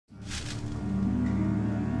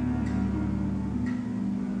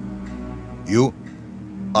You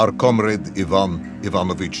are Comrade Ivan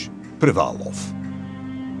Ivanovich Privalov.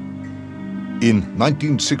 In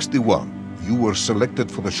 1961, you were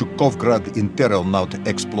selected for the Shukovgrad Interonaut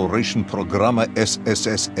Exploration Program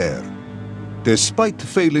SSSR. Despite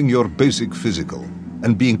failing your basic physical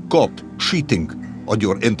and being caught cheating on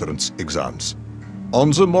your entrance exams,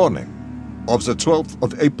 on the morning of the 12th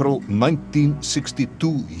of April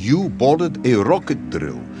 1962, you boarded a rocket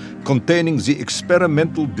drill containing the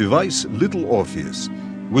experimental device Little Orpheus,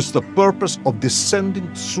 with the purpose of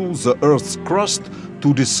descending through the Earth's crust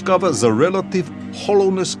to discover the relative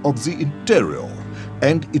hollowness of the interior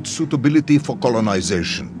and its suitability for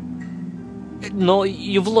colonization. No,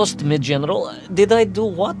 you've lost me, General. Did I do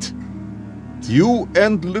what? You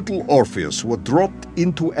and Little Orpheus were dropped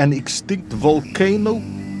into an extinct volcano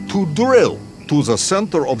to drill to the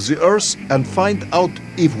center of the Earth and find out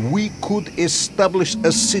if we could establish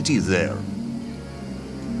a city there.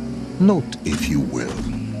 Note, if you will,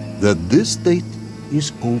 that this date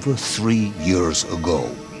is over 3 years ago.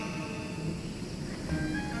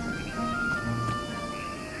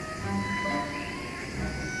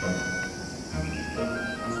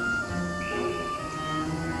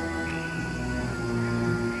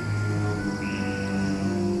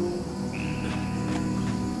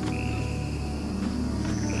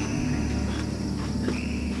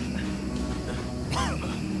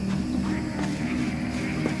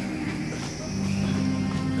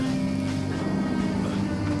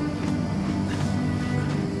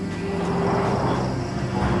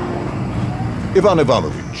 Ivan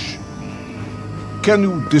Ivanovich, can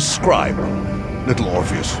you describe Little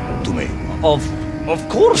Orpheus to me? Of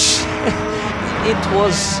course. It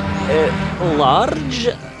was large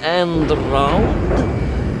and round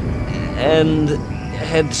and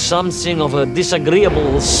had something of a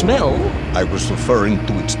disagreeable smell. I was referring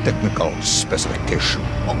to its technical specification.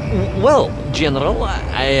 Well, General,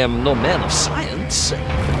 I am no man of science,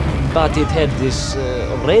 but it had this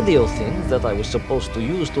radio thing that I was supposed to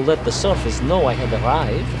use to let the surface know I had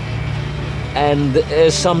arrived, and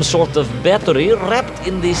some sort of battery wrapped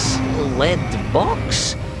in this lead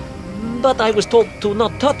box. But I was told to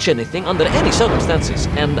not touch anything under any circumstances,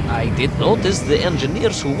 and I did notice the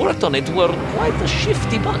engineers who worked on it were quite a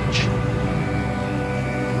shifty bunch.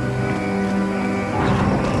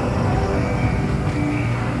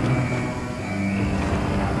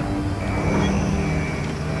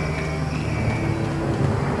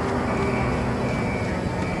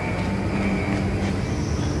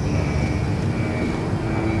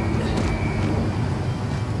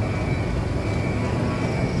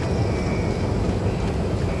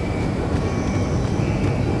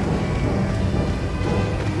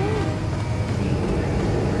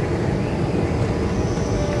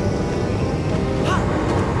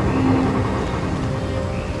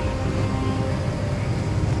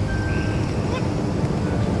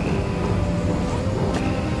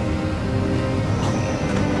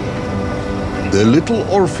 The Little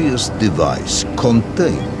Orpheus device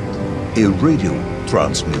contained a radio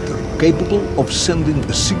transmitter capable of sending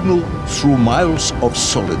a signal through miles of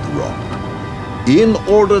solid rock. In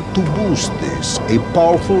order to boost this, a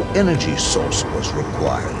powerful energy source was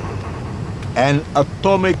required. An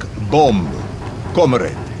atomic bomb,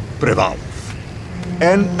 Comrade Privalov.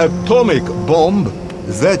 An atomic bomb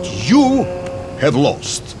that you have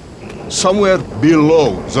lost somewhere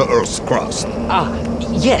below the Earth's crust.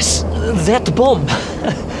 Yes, that bomb.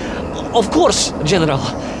 Of course, General.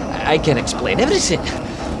 I can explain everything.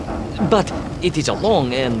 But it is a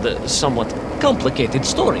long and somewhat complicated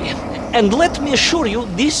story. And let me assure you,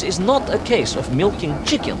 this is not a case of milking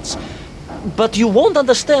chickens. But you won't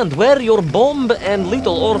understand where your bomb and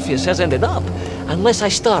Little Orpheus has ended up unless I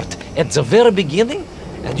start at the very beginning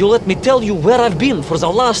and you let me tell you where I've been for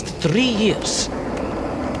the last 3 years.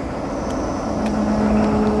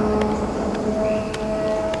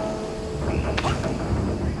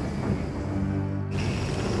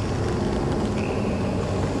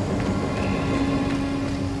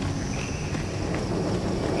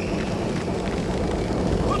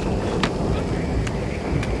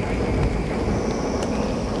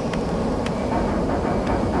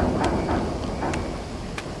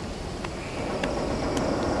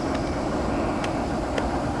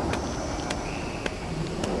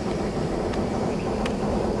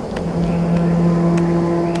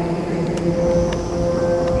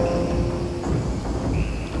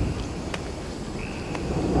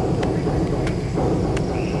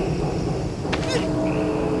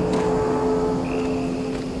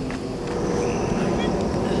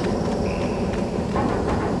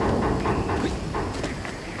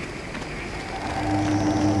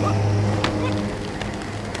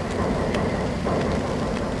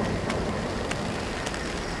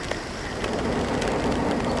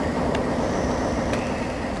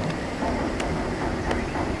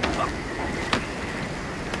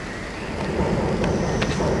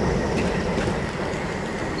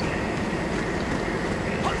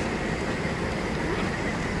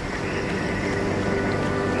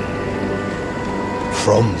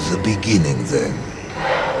 From the beginning, then.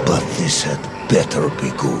 But this had better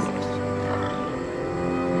be good.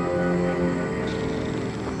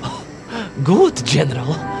 Good,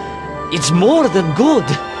 General. It's more than good.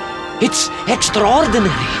 It's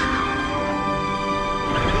extraordinary.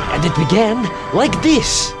 And it began like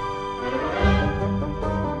this.